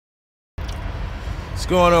What's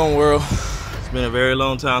going on, world? It's been a very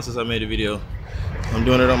long time since I made a video. I'm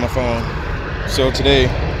doing it on my phone. So today,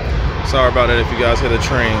 sorry about that if you guys hear the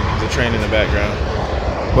train. There's a train in the background.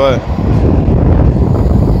 But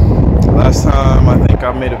last time I think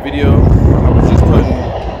I made a video, I was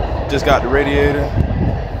just got the radiator,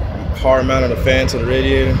 power mounted a fan to the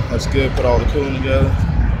radiator. That's good. Put all the cooling together.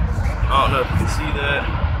 I don't know if you can see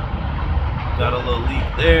that. Got a little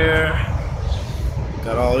leak there.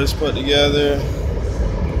 Got all this put together.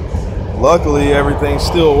 Luckily, everything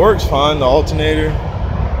still works fine. The alternator,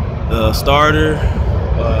 the starter,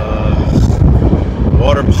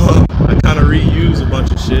 water pump. I kind of reuse a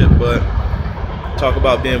bunch of shit, but talk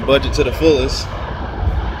about being budget to the fullest.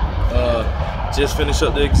 Just finished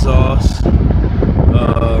up the exhaust.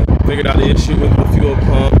 Figured out the issue with the fuel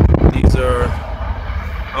pump. These are,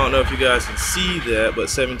 I don't know if you guys can see that, but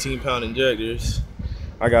 17-pound injectors.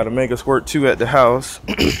 I got a megasquirt 2 at the house.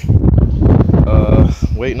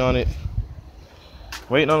 Waiting on it.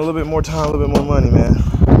 Waiting on a little bit more time, a little bit more money, man.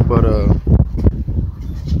 But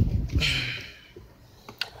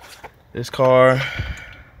this car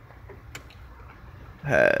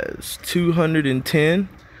has 210,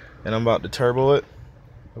 and I'm about to turbo it.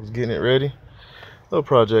 I was getting it ready. Little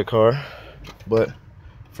project car, but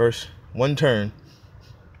first, one turn.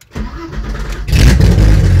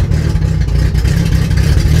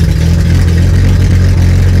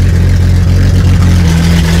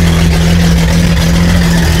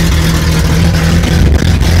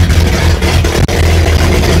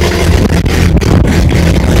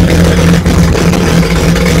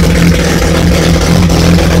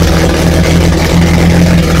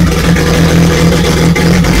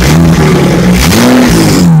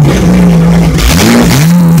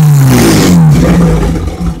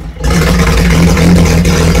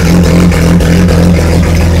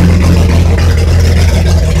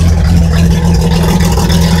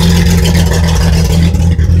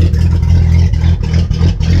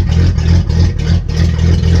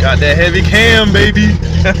 Got that heavy cam, baby.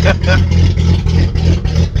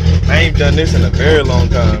 I ain't done this in a very long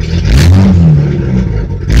time.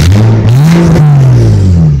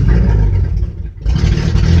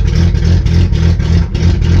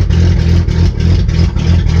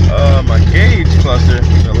 My gauge cluster,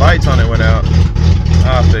 the lights on it went out.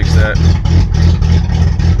 I'll fix that.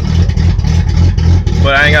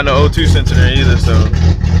 But I ain't got no O2 sensor there either, so.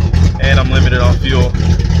 And I'm limited on fuel.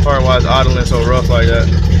 Car-wise, idling so rough like that.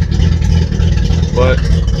 But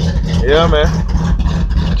yeah, man,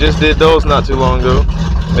 just did those not too long ago,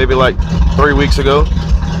 maybe like 3 weeks ago.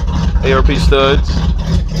 ARP studs,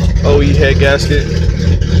 OE head gasket,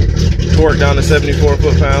 torque down to 74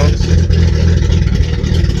 foot-pounds.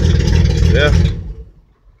 Yeah,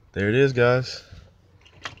 there it is, guys.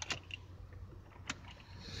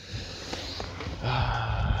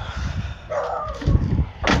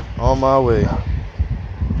 On my way.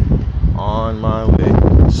 On my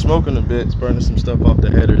way. Smoking a bit, it's burning some stuff off the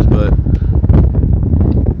headers, but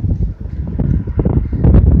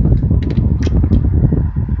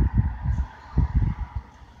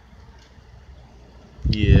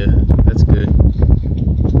yeah, that's good.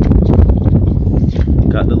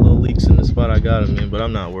 Got the little leaks in the spot I got them in, but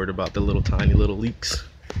I'm not worried about the little tiny little leaks.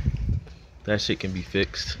 That shit can be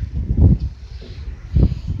fixed.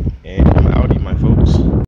 And I'm outie, my folks.